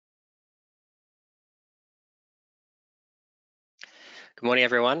Good morning,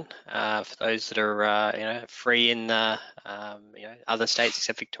 everyone. For those that are, free in other states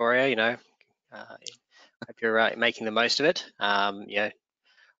except Victoria, hope you're making the most of it.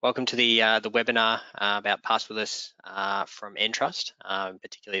 Welcome to the webinar about Passwordless from Entrust,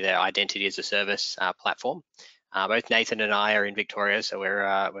 particularly their identity as a service platform. Both Nathan and I are in Victoria, so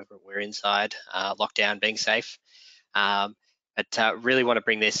we're inside, lockdown, being safe. But really want to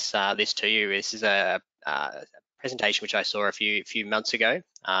bring this to you. This is a presentation which I saw a few months ago,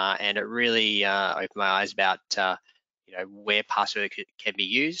 and it really opened my eyes about where Passwordless can be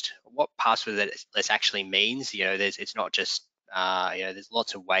used, what Passwordless actually means. It's not just there's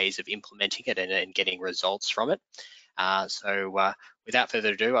lots of ways of implementing it and getting results from it. So without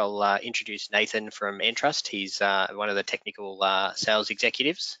further ado, I'll introduce Nathan from Entrust. He's one of the technical sales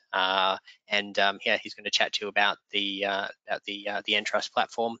executives, and he's going to chat to you about the Entrust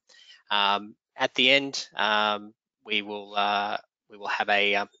platform. At the end, we will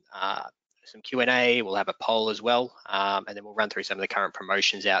have some Q&A. We'll have a poll as well, and then we'll run through some of the current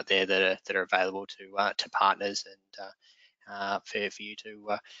promotions out there that are available to partners and for you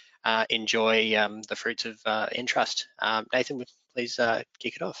to enjoy the fruits of Entrust. Nathan, please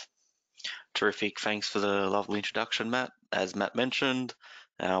kick it off. Terrific. Thanks for the lovely introduction, Matt. As Matt mentioned,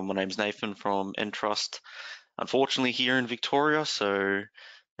 my name's Nathan from Entrust. Unfortunately, here in Victoria, so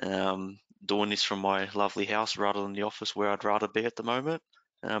doing this from my lovely house rather than the office where I'd rather be at the moment.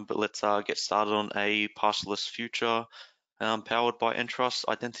 But let's get started on a passwordless future powered by Entrust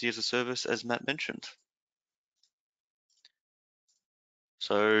Identity as a Service, as Matt mentioned.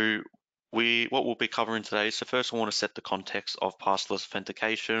 So what we'll be covering today, so first I want to set the context of passwordless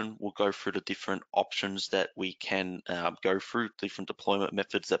authentication. We'll go through the different options that we can go through, different deployment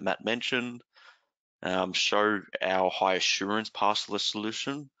methods that Matt mentioned, show our high assurance passwordless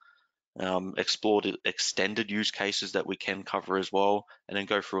solution, explore the extended use cases that we can cover as well, and then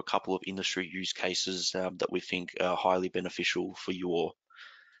go through a couple of industry use cases that we think are highly beneficial for you all.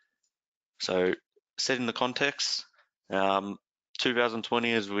 So setting the context,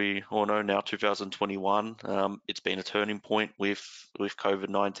 2020, as we all know now, 2021, it's been a turning point with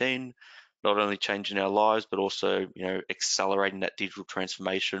COVID-19, not only changing our lives, but also, accelerating that digital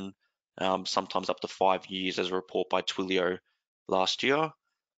transformation, sometimes up to 5 years, as a report by Twilio last year.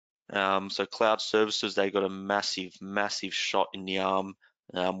 So cloud services, they got a massive shot in the arm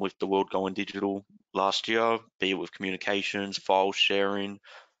with the world going digital last year, be it with communications, file sharing,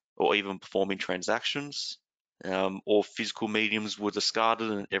 or even performing transactions. All physical mediums were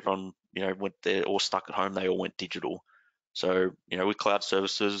discarded, and everyone, went there, or stuck at home, they all went digital. So, with cloud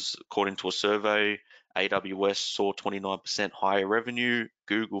services, according to a survey, AWS saw 29% higher revenue,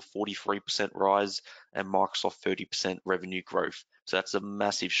 Google 43% rise, and Microsoft 30% revenue growth. So that's a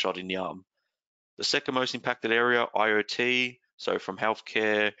massive shot in the arm. The second most impacted area, IoT. So from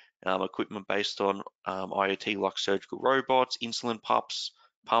healthcare, equipment based on IoT, like surgical robots, insulin pumps,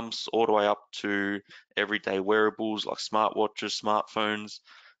 all the way up to everyday wearables like smartwatches, smartphones.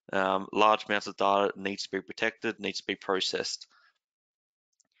 Large amounts of data needs to be protected, needs to be processed.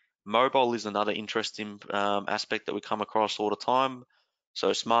 Mobile is another interesting aspect that we come across all the time. So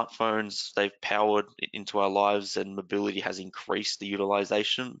smartphones, they've powered into our lives, and mobility has increased the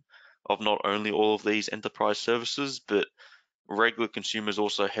utilization of not only all of these enterprise services, but regular consumers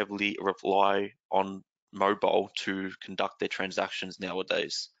also heavily rely on mobile to conduct their transactions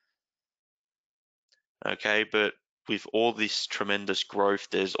nowadays. Okay, but with all this tremendous growth,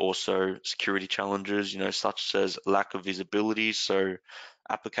 there's also security challenges, such as lack of visibility. So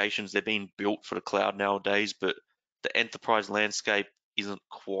applications, they're being built for the cloud nowadays, but the enterprise landscape hasn't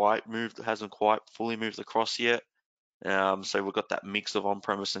quite fully moved across yet. So we've got that mix of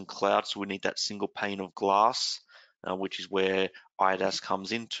on-premise and cloud, so we need that single pane of glass, which is where IDaaS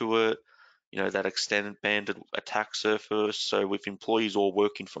comes into it. That extended banded attack surface. So with employees all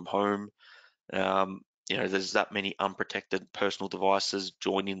working from home, there's that many unprotected personal devices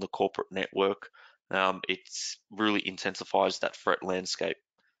joining the corporate network. It's really intensifies that threat landscape.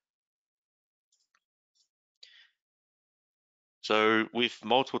 So with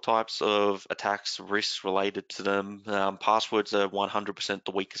multiple types of attacks, risks related to them, passwords are 100%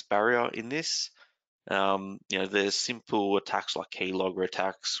 the weakest barrier in this. There's simple attacks like keylogger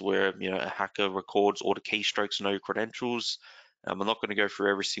attacks, where a hacker records all the keystrokes and no credentials. I'm not going to go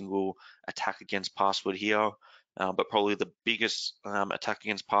through every single attack against password here, but probably the biggest attack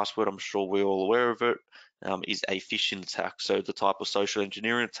against password, I'm sure we're all aware of it, is a phishing attack. So the type of social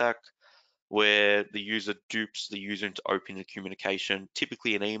engineering attack where the user dupes the user into opening the communication.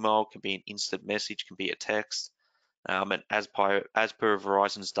 Typically an email, can be an instant message, can be a text. And as per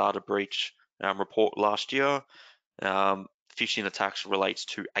Verizon's data breach report last year, 50% phishing attacks relates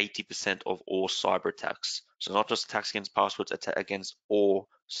to 80% of all cyber attacks. So not just attacks against passwords, against all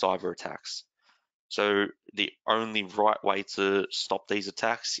cyber attacks. So the only right way to stop these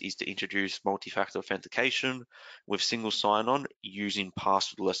attacks is to introduce multi-factor authentication with single sign-on using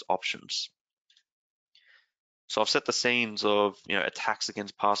passwordless options. So I've set the scenes of attacks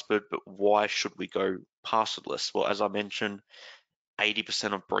against password, but why should we go passwordless? Well, as I mentioned,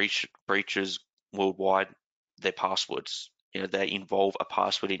 80% of breaches worldwide, their passwords. They involve a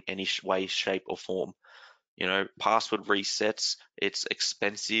password in any way, shape, or form. Password resets, it's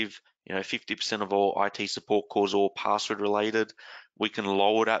expensive. 50% of all IT support calls are all password related. We can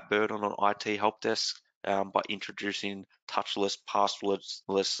lower that burden on IT help desk by introducing touchless,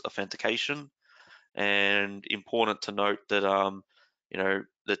 passwordless authentication. And important to note that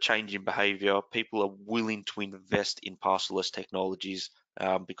the change in behavior, people are willing to invest in passwordless technologies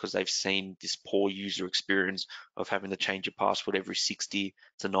because they've seen this poor user experience of having to change your password every 60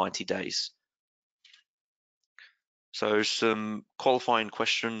 to 90 days. So some qualifying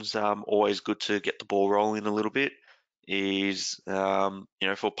questions, always good to get the ball rolling a little bit, is for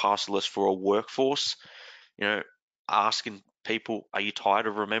passwordless for a workforce, asking people, are you tired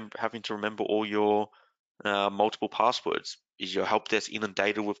of having to remember all your multiple passwords? Is your help desk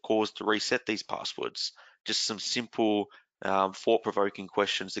inundated with calls to reset these passwords? Just some simple thought-provoking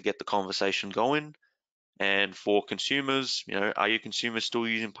questions to get the conversation going. And for consumers, are your consumers still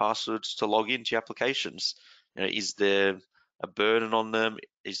using passwords to log into your applications? Is there a burden on them?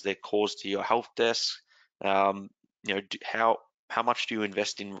 Is there cause to your help desk? How much do you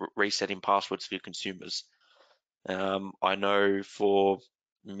invest in resetting passwords for your consumers? I know for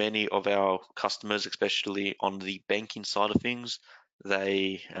many of our customers, especially on the banking side of things,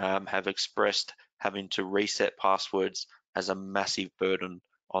 they have expressed having to reset passwords as a massive burden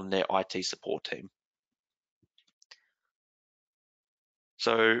on their IT support team.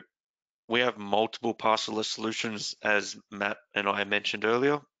 So we have multiple passwordless solutions, as Matt and I mentioned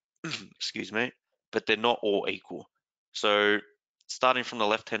earlier, excuse me, but they're not all equal. So starting from the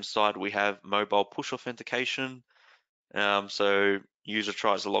left-hand side, we have mobile push authentication. So user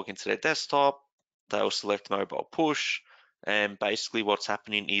tries to log into their desktop, they'll select mobile push, and basically what's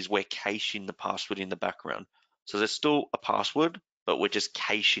happening is we're caching the password in the background. So there's still a password, but we're just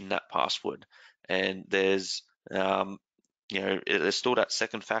caching that password. And there's there's still that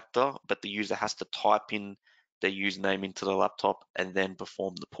second factor, but the user has to type in their username into the laptop and then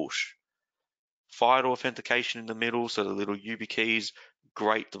perform the push. FIDO authentication in the middle, so the little YubiKeys,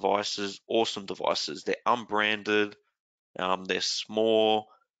 great devices, awesome devices. They're unbranded, they're small,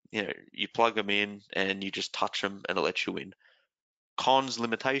 you plug them in and you just touch them and it lets you in. Cons,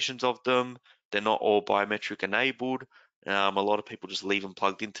 limitations of them, they're not all biometric enabled. A lot of people just leave them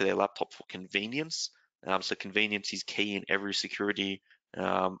plugged into their laptop for convenience. So convenience is key in every security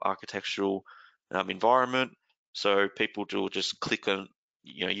architectural environment. So people will just click on,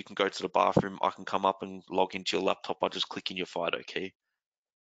 you can go to the bathroom, I can come up and log into your laptop by just clicking your FIDO key.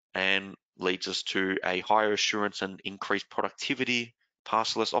 And leads us to a higher assurance and increased productivity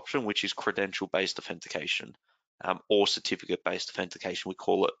passwordless option, which is credential-based authentication or certificate-based authentication. We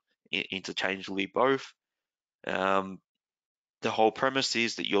call it interchangeably both. The whole premise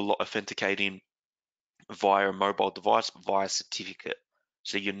is that you're authenticating via a mobile device, via certificate.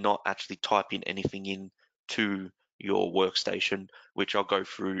 So you're not actually typing anything in to your workstation, which I'll go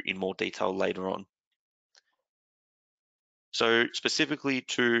through in more detail later on. So specifically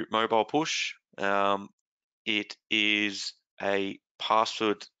to mobile push, it is a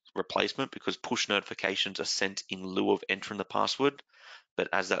password replacement because push notifications are sent in lieu of entering the password. But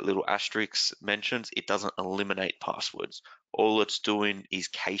as that little asterisk mentions, it doesn't eliminate passwords. All it's doing is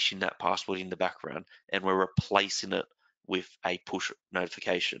caching that password in the background, and we're replacing it with a push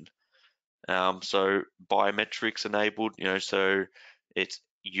notification. So biometrics enabled, so it's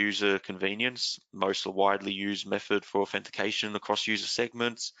user convenience, most widely used method for authentication across user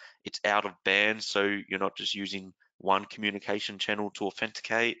segments. It's out of band, so you're not just using one communication channel to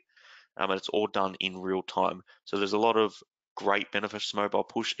authenticate, and it's all done in real time. So there's a lot of great benefits to mobile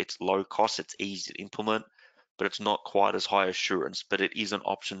push. It's low cost, it's easy to implement, but it's not quite as high assurance, but it is an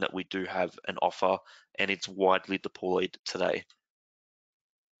option that we do have an offer, and it's widely deployed today.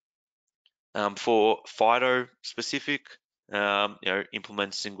 For FIDO specific,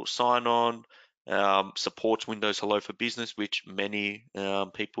 implements single sign-on, supports Windows Hello for Business, which many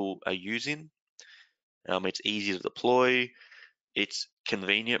people are using. It's easy to deploy. It's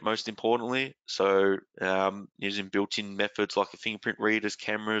convenient, most importantly. So using built-in methods like your fingerprint readers,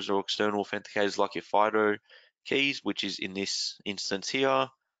 cameras, or external authenticators like your FIDO keys, which is in this instance here.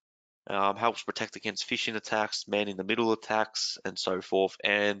 helps protect against phishing attacks, man-in-the-middle attacks, and so forth,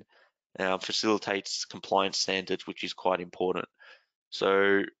 and facilitates compliance standards, which is quite important.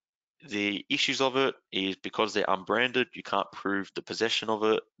 So the issues of it is because they're unbranded, you can't prove the possession of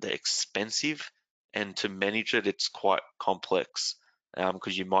it, they're expensive, and to manage it, it's quite complex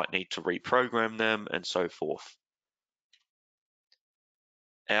because you might need to reprogram them and so forth.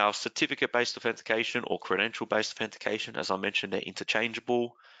 Our certificate-based authentication or credential-based authentication, as I mentioned, they're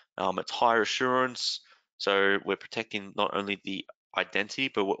interchangeable. It's higher assurance, so we're protecting not only the identity,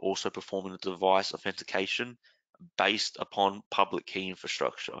 but we're also performing the device authentication based upon public key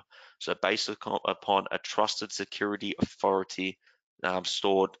infrastructure. So based upon a trusted security authority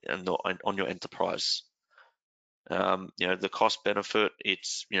stored on your enterprise. The cost benefit,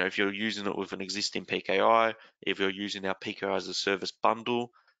 it's, if you're using it with an existing PKI, if you're using our PKI as a service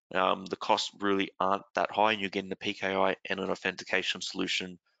bundle, the costs really aren't that high, and you're getting the PKI and an authentication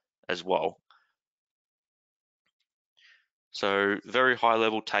solution as well. So very high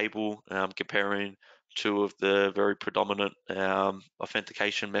level table comparing two of the very predominant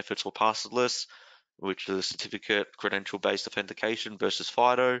authentication methods for passwordless, which are the certificate credential based authentication versus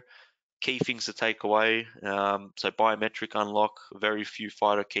FIDO. Key things to take away, so biometric unlock, very few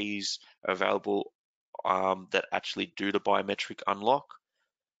FIDO keys are available that actually do the biometric unlock.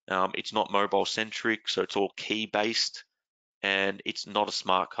 It's not mobile centric, so it's all key based, and it's not a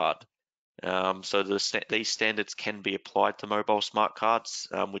smart card. So these standards can be applied to mobile smart cards,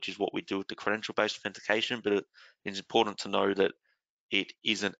 which is what we do with the credential-based authentication, but it's important to know that it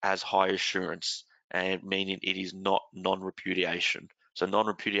isn't as high assurance, and meaning it is not non-repudiation. So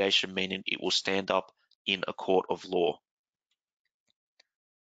non-repudiation meaning it will stand up in a court of law.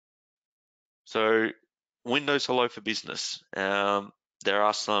 So Windows Hello for Business. There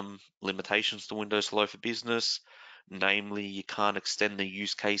are some limitations to Windows Hello for Business. Namely, you can't extend the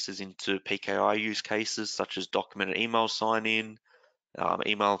use cases into PKI use cases such as documented email sign-in,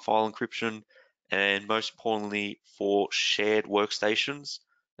 email and file encryption, and most importantly, for shared workstations,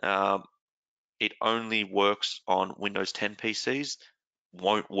 it only works on Windows 10 PCs,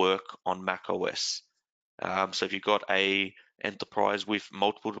 won't work on Mac OS. So if you've got a enterprise with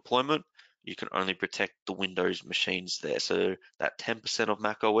multiple deployment, you can only protect the Windows machines there. So that 10% of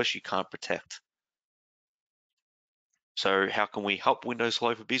Mac OS you can't protect. So how can we help Windows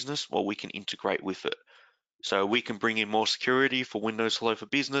Hello for Business? Well, we can integrate with it. So we can bring in more security for Windows Hello for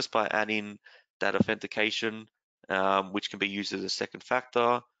Business by adding that authentication, which can be used as a second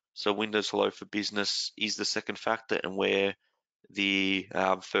factor. So Windows Hello for Business is the second factor, and we're the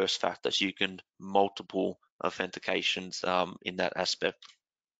first factor. So you can multiple authentications in that aspect.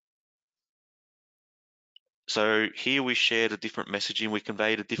 So here we share the different messaging we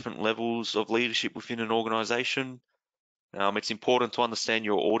convey to different levels of leadership within an organization. It's important to understand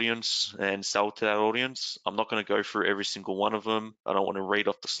your audience and sell to that audience. I'm not going to go through every single one of them. I don't want to read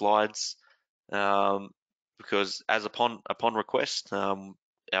off the slides because as upon request,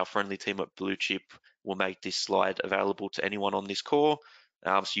 our friendly team at Bluechip will make this slide available to anyone on this call,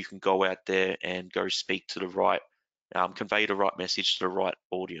 so you can go out there and go speak to the right, convey the right message to the right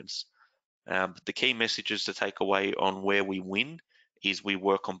audience. The key messages to take away on where we win is we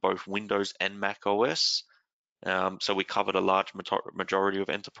work on both Windows and Mac OS. So we covered a large majority of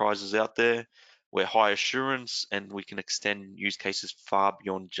enterprises out there. We're high assurance, and we can extend use cases far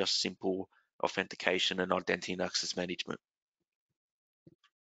beyond just simple authentication and identity and access management.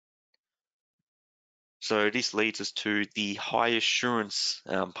 So this leads us to the high assurance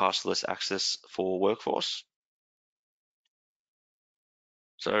passwordless access for workforce.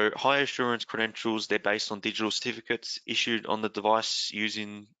 So high assurance credentials, they're based on digital certificates issued on the device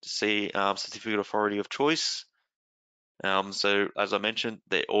using certificate authority of choice. So as I mentioned,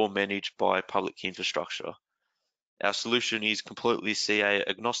 they're all managed by public key infrastructure. Our solution is completely CA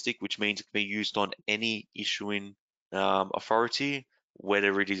agnostic, which means it can be used on any issuing authority,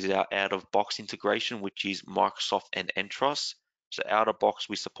 whether it is our out-of-box integration, which is Microsoft and Entrust. So out-of-box,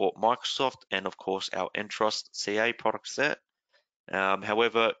 we support Microsoft and of course our Entrust CA product set.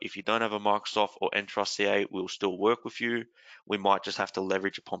 However, if you don't have a Microsoft or Entrust CA, we'll still work with you. We might just have to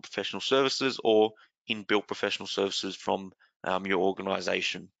leverage upon professional services or inbuilt professional services from your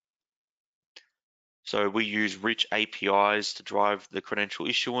organization. So we use rich APIs to drive the credential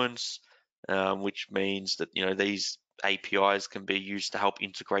issuance, which means that these APIs can be used to help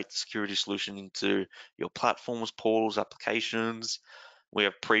integrate the security solution into your platforms, portals, applications. We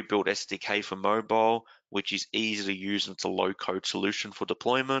have pre-built SDK for mobile, which is easy to use, and it's a low-code solution for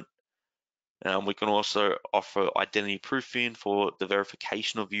deployment. We can also offer identity proofing for the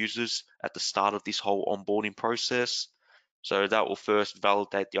verification of users at the start of this whole onboarding process. So that will first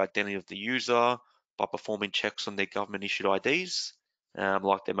validate the identity of the user by performing checks on their government-issued IDs,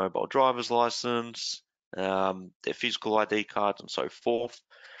 like their mobile driver's license, their physical ID cards, and so forth.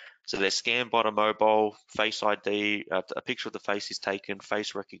 So they're scanned by the mobile, Face ID, a picture of the face is taken,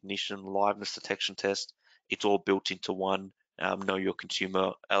 face recognition, liveness detection test. It's all built into one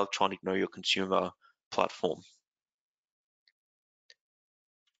electronic Know Your Consumer platform.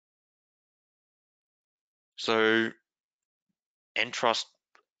 So Entrust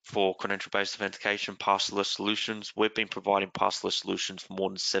for credential-based authentication, passwordless solutions. We've been providing passwordless solutions for more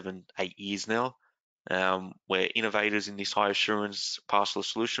than 7-8 years now. We're innovators in this high assurance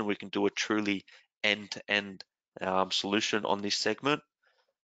passwordless solution. We can do a truly end-to-end solution on this segment.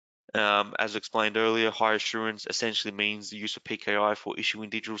 As explained earlier, high assurance essentially means the use of PKI for issuing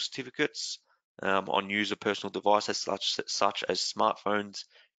digital certificates on user personal devices such as smartphones,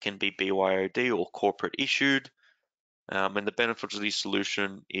 can be BYOD or corporate issued. And the benefits of this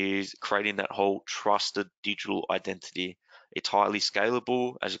solution is creating that whole trusted digital identity. It's highly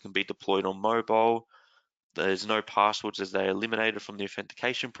scalable as it can be deployed on mobile. There's no passwords as they're eliminated from the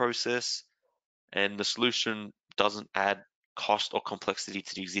authentication process. And the solution doesn't add cost or complexity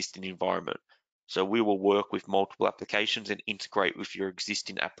to the existing environment. So we will work with multiple applications and integrate with your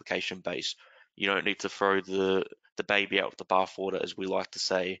existing application base. You don't need to throw the baby out with the bathwater, as we like to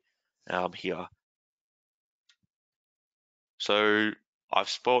say here. So I've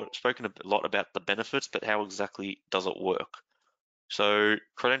spoken a lot about the benefits, but how exactly does it work? So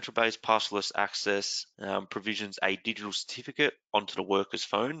credential-based passwordless access provisions a digital certificate onto the worker's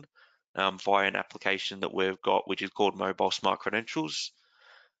phone via an application that we've got, which is called Mobile Smart Credentials,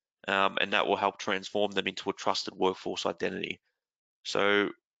 and that will help transform them into a trusted workforce identity. So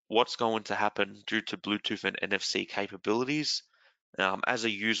what's going to happen due to Bluetooth and NFC capabilities? As a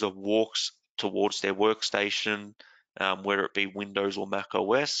user walks towards their workstation, whether it be Windows or Mac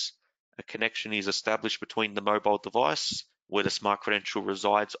OS, a connection is established between the mobile device where the smart credential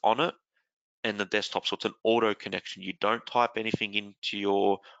resides on it and the desktop. So it's an auto connection. You don't type anything into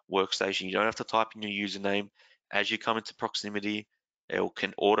your workstation. You don't have to type in your username. As you come into proximity, it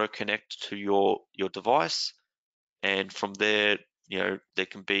can auto connect to your device. And from there, there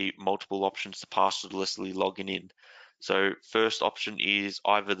can be multiple options to passwordlessly logging in. So first option is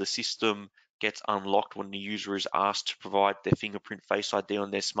either the system gets unlocked when the user is asked to provide their fingerprint Face ID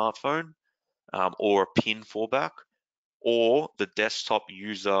on their smartphone, or a PIN fallback, or the desktop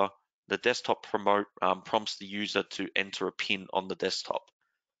prompts the user to enter a PIN on the desktop.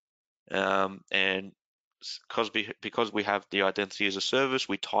 And because we have the identity as a service,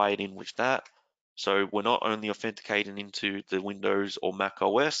 we tie it in with that. So we're not only authenticating into the Windows or Mac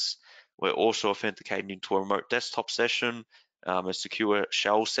OS, we're also authenticating into a remote desktop session, a secure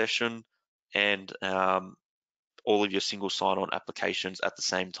shell session, and all of your single sign-on applications at the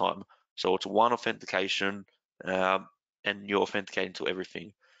same time. So it's one authentication, and you're authenticating to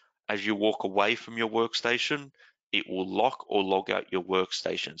everything. As you walk away from your workstation, it will lock or log out your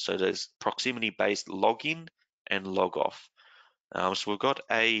workstation. So there's proximity-based login and log off. So we've got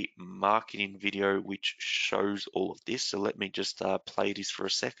a marketing video which shows all of this. So let me just play this for a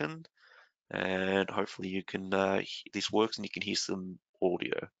second, and hopefully you can this works and you can hear some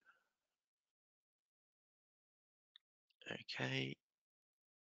audio. Okay.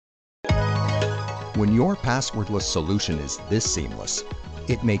 When your passwordless solution is this seamless,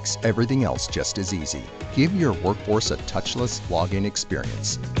 it makes everything else just as easy. Give your workforce a touchless login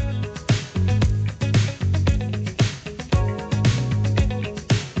experience.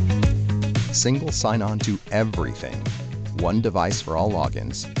 Single sign-on to everything. One device for all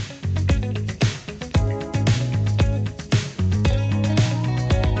logins.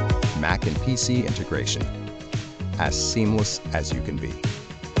 Mac and PC integration. As seamless as you can be.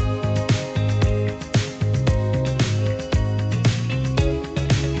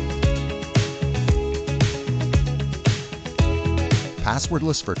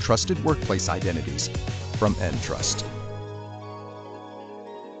 Passwordless for trusted workplace identities from Entrust.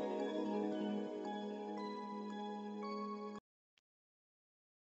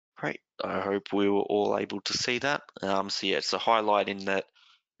 Great. I hope we were all able to see that. So yeah, it's a highlight in that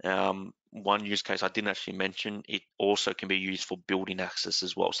one use case I didn't actually mention, it also can be used for building access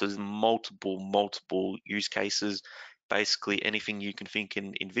as well. So there's multiple use cases. Basically anything you can think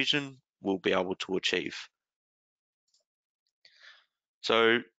and envision, we'll be able to achieve.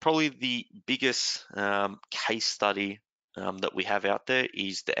 So probably the biggest case study that we have out there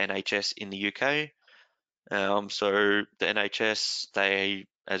is the NHS in the UK. So the NHS, they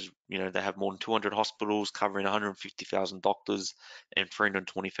have more than 200 hospitals covering 150,000 doctors and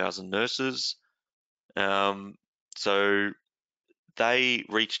 320,000 nurses. So they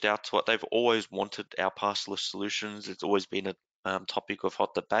reached out to what they've always wanted our passwordless solutions. It's always been a topic of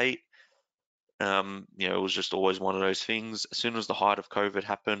hot debate. It was just always one of those things. As soon as the height of COVID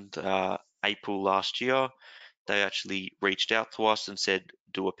happened, April last year, they actually reached out to us and said,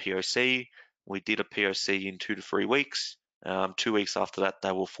 do a POC. We did a POC in 2 to 3 weeks. 2 weeks after that,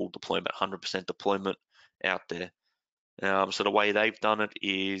 they were full deployment, 100% deployment out there. So the way they've done it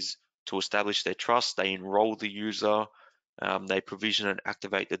is to establish their trust. They enroll the user. They provision and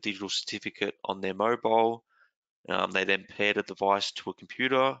activate the digital certificate on their mobile. They then pair the device to a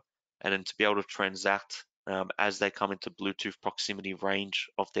computer, and then to be able to transact as they come into Bluetooth proximity range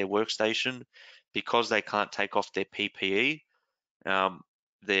of their workstation, because they can't take off their PPE,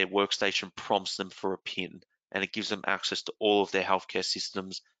 their workstation prompts them for a PIN, and it gives them access to all of their healthcare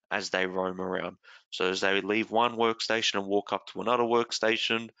systems as they roam around. So as they leave one workstation and walk up to another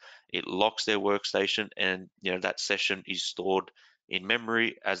workstation, it locks their workstation, and that session is stored in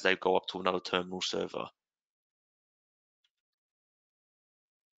memory as they go up to another terminal server.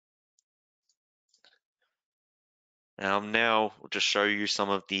 Now I'll just show you some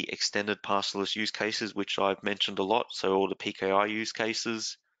of the extended passwordless use cases, which I've mentioned a lot. So all the PKI use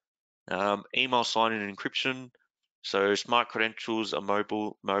cases, email sign-in and encryption. So smart credentials are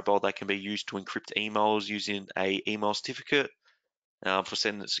mobile. They can be used to encrypt emails using a email certificate for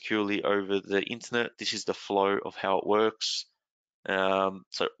sending it securely over the internet. This is the flow of how it works.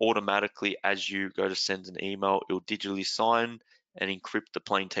 So automatically, as you go to send an email, it will digitally sign and encrypt the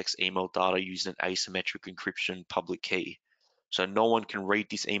plain text email data using asymmetric encryption public key. So no one can read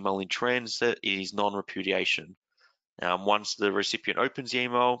this email in transit. It is non-repudiation. Once the recipient opens the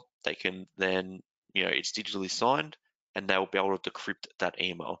email, they can then, it's digitally signed, and they'll be able to decrypt that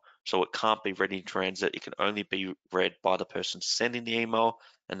email. So it can't be read in transit. It can only be read by the person sending the email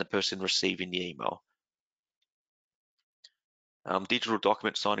and the person receiving the email. Digital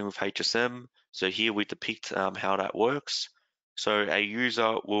document signing with HSM. So here we depict how that works. So a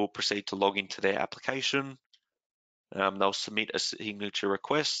user will proceed to log into their application. They'll submit a signature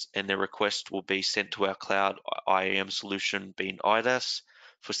request, and their request will be sent to our cloud IAM solution, being IDaaS,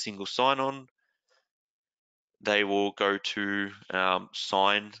 for single sign-on. They will go to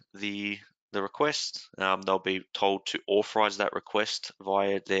sign the request. They'll be told to authorize that request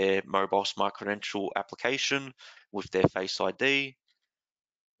via their mobile smart credential application with their Face ID.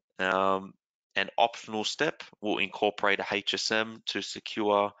 An optional step will incorporate a HSM to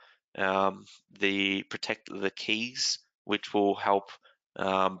secure protect the keys, which will help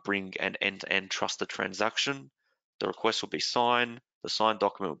bring an end-to-end trusted transaction. The request will be signed. The signed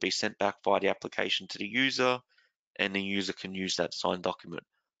document will be sent back via the application to the user, and the user can use that signed document.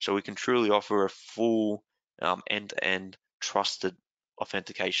 So we can truly offer a full end-to-end trusted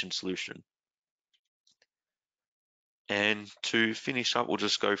authentication solution. And to finish up, we'll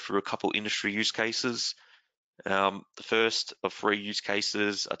just go through a couple industry use cases. The first of 3 use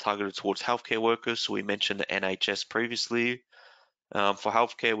cases are targeted towards healthcare workers. So we mentioned the NHS previously. For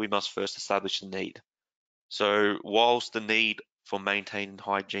healthcare, we must first establish the need. So whilst the need for maintaining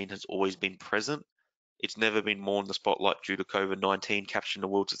hygiene has always been present, it's never been more in the spotlight due to COVID-19 capturing the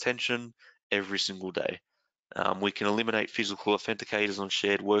world's attention every single day. We can eliminate physical authenticators on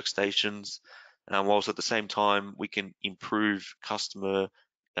shared workstations, whilst at the same time we can improve customer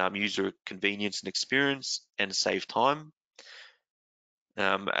user convenience and experience and save time.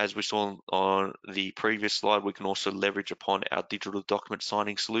 As we saw on the previous slide, we can also leverage upon our digital document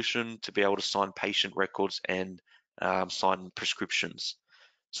signing solution to be able to sign patient records and sign prescriptions.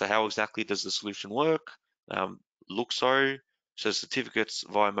 So how exactly does the solution work? So certificates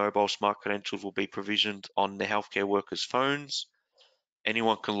via mobile smart credentials will be provisioned on the healthcare workers' phones.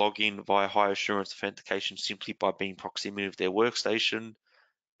 Anyone can log in via high assurance authentication simply by being proximity of their workstation,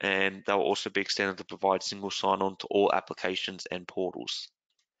 and they'll also be extended to provide single sign-on to all applications and portals.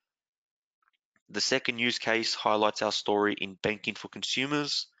 The second use case highlights our story in banking for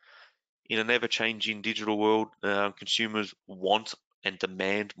consumers. In an ever-changing digital world, consumers want and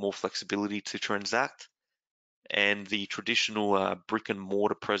demand more flexibility to transact, and the traditional brick and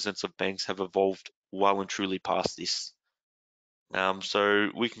mortar presence of banks have evolved well and truly past this. So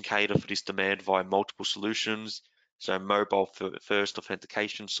we can cater for this demand via multiple solutions. So mobile first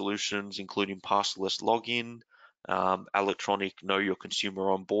authentication solutions, including passwordless login, electronic know your consumer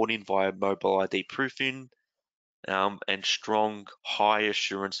onboarding via mobile ID proofing, and strong high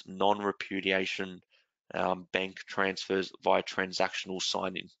assurance non-repudiation bank transfers via transactional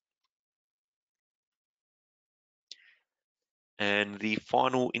sign-in. And the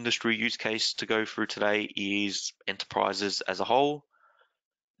final industry use case to go through today is enterprises as a whole.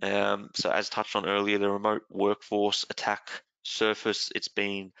 So as touched on earlier, the remote workforce attack surface, it's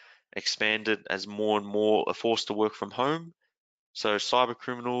been expanded as more and more are forced to work from home. So cyber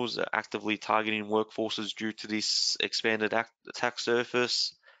criminals are actively targeting workforces due to this expanded attack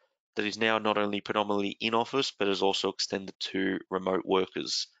surface that is now not only predominantly in office, but is also extended to remote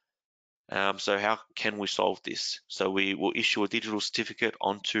workers. So how can we solve this? So we will issue a digital certificate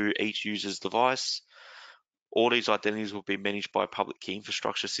onto each user's device. All these identities will be managed by a public key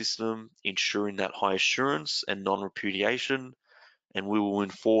infrastructure system, ensuring that high assurance and non-repudiation, and we will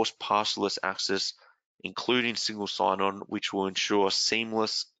enforce passwordless access, including single sign-on, which will ensure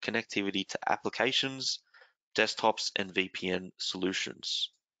seamless connectivity to applications, desktops, and VPN solutions.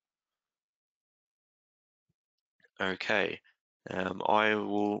 Okay, I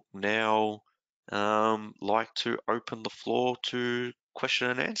will now like to open the floor to question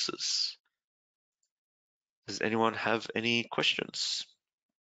and answers. Does anyone have any questions?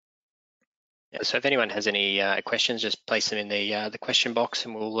 Yeah, so if anyone has any questions, just place them in the question box,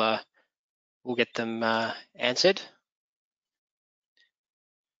 and we'll get them answered.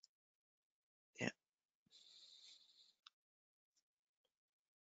 Yeah.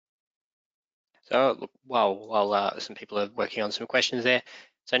 So look, while some people are working on some questions there,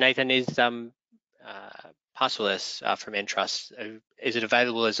 so Nathan, is Passwordless from Entrust, is it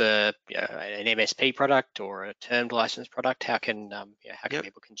available as an MSP product or a termed license product? How can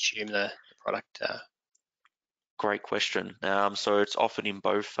people consume the product? Great question. So it's offered in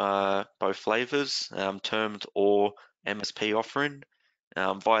both flavors, termed or MSP offering.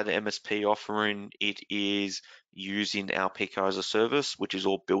 Via the MSP offering, it is using our PICO as a service, which is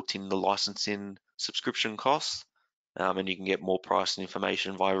all built in the licensing subscription costs. And you can get more pricing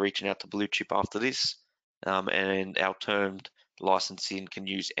information via reaching out to Bluechip after this. And our termed licensing can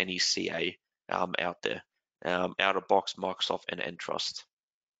use any CA out there, out of box, Microsoft, and Entrust.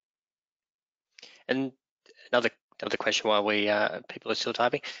 And another question while people are still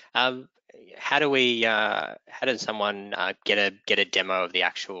typing. How does someone get a demo of the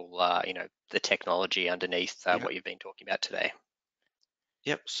actual the technology underneath what you've been talking about today?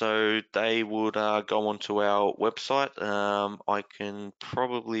 Yep, so they would go onto our website. I can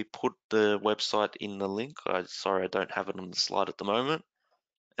probably put the website in the link. Sorry, I don't have it on the slide at the moment.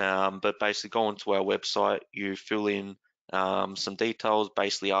 But basically go onto our website, you fill in some details,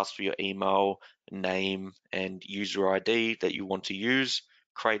 basically ask for your email, name, and user ID that you want to use,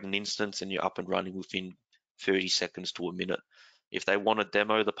 create an instance, and you're up and running within 30 seconds to a minute. If they want to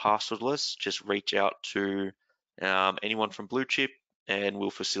demo the passwordless, just reach out to anyone from Bluechip, and we'll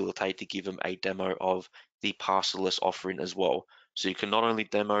facilitate to give them a demo of the passwordless offering as well. So you can not only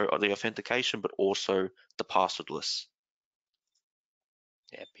demo the authentication, but also the passwordless.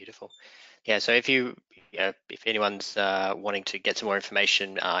 Yeah, beautiful. Yeah, so if anyone's wanting to get some more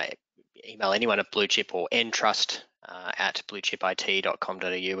information, email anyone at Bluechip or Entrust at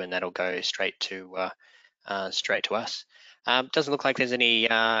bluechipit.com.au, and that'll go straight to us. Doesn't look like there's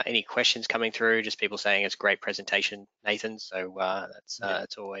any questions coming through. Just people saying it's a great presentation, Nathan. So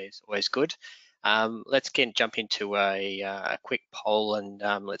that's always good. Let's jump into a quick poll, and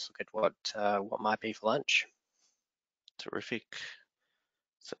let's look at what might be for lunch. Terrific.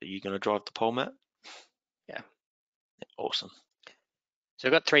 So are you going to drive the poll, Matt? Yeah. Awesome. So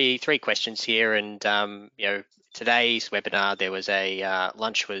we've got three questions here, and today's webinar there was a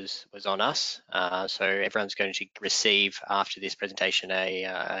lunch was on us. So everyone's going to receive after this presentation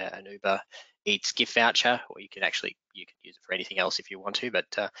an Uber Eats gift voucher, or you can use it for anything else if you want to,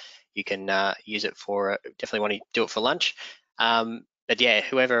 but you can use it for definitely want to do it for lunch. But yeah,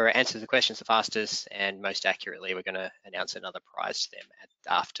 whoever answers the questions the fastest and most accurately, we're going to announce another prize to them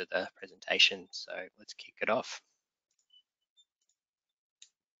after the presentation. So let's kick it off.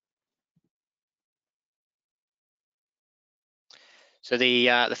 So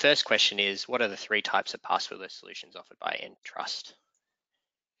the first question is, what are the three types of passwordless solutions offered by Entrust?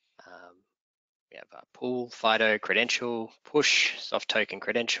 We have Pool, FIDO, Credential, Push, Soft Token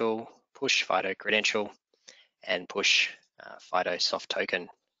Credential, Push, FIDO Credential, and Push, FIDO Soft Token.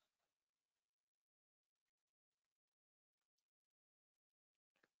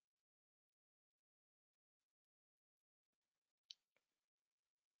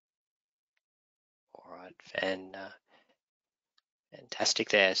 All right, fantastic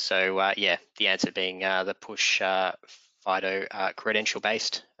there. So yeah, the answer being the Push FIDO Credential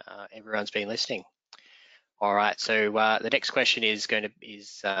based. Everyone's been listening. All right, so the next question is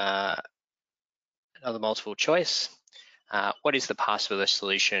another multiple choice. What is the passwordless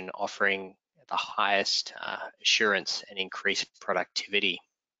solution offering the highest assurance and increased productivity?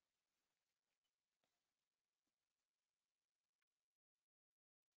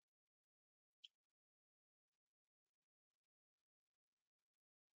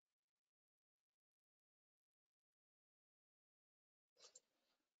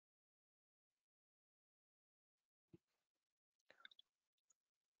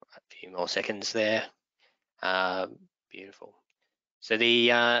 few more seconds there. Beautiful. So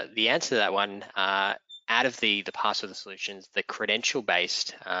the answer to that one, out of the passwordless solutions, the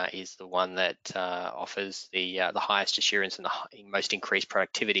credential-based is the one that offers the highest assurance and the most increased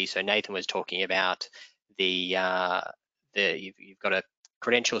productivity. So Nathan was talking about you've got a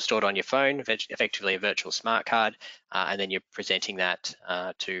credential stored on your phone, effectively a virtual smart card, and then you're presenting that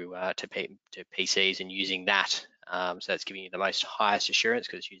to PCs and using that. So it's giving you the most highest assurance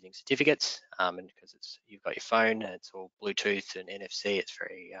because it's using certificates, and because you've got your phone and it's all Bluetooth and NFC. It's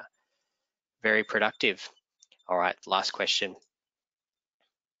very very productive. All right, last question.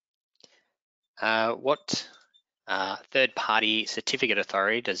 What third-party certificate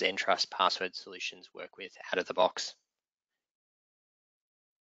authority does Entrust Password Solutions work with out of the box?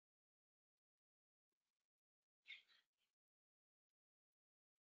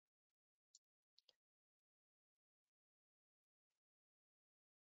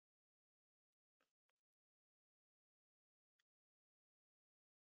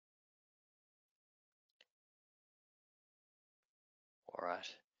 All right,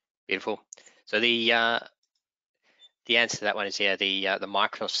 beautiful. So the answer to that one is the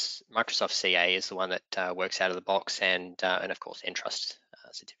Microsoft CA is the one that works out of the box, and of course Entrust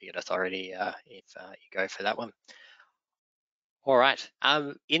Certificate Authority if you go for that one. All right.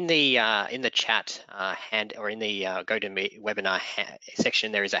 In the chat or in the GoToWebinar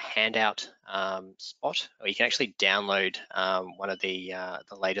section, there is a handout spot, or you can actually download one of the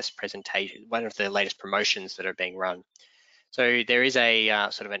latest promotions that are being run. So there is a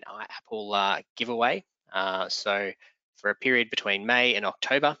sort of an Apple giveaway. So for a period between May and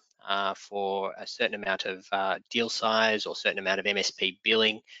October, for a certain amount of deal size or certain amount of MSP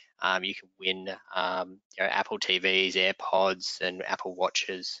billing, you can win Apple TVs, AirPods, and Apple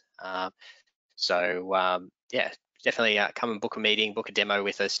Watches. Yeah, definitely come and book a meeting, book a demo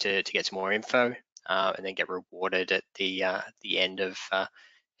with us to get some more info, and then get rewarded at the end of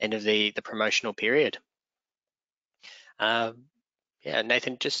the promotional period. Yeah,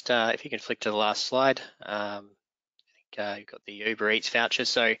 Nathan, just if you can flick to the last slide. You've got the Uber Eats voucher.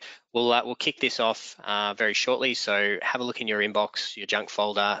 So we'll kick this off very shortly. So have a look in your inbox, your junk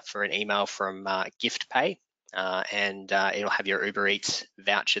folder for an email from GiftPay, and it'll have your Uber Eats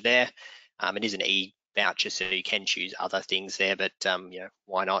voucher there. It is an e-voucher, so you can choose other things there, but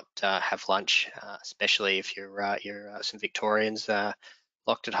why not have lunch, especially if you're some Victorians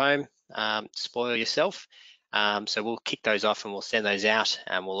locked at home, spoil yourself. So we'll kick those off and we'll send those out,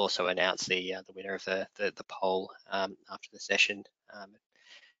 and we'll also announce the winner of the poll after the session.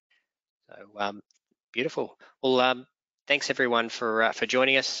 Beautiful. Well, thanks everyone for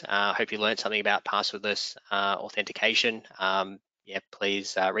joining us. I hope you learned something about passwordless authentication. Yeah,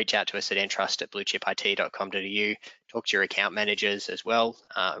 please reach out to us at entrust@bluechipit.com.au. Talk to your account managers as well,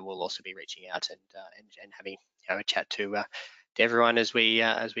 and we'll also be reaching out and having a chat to everyone as we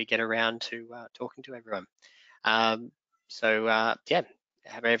get around to talking to everyone. Yeah,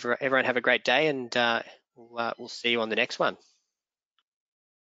 everyone have a great day, and we'll see you on the next one.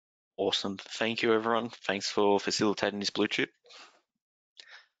 Awesome. Thank you, everyone. Thanks for facilitating this Bluechip.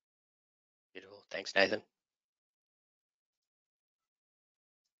 Beautiful. Thanks, Nathan.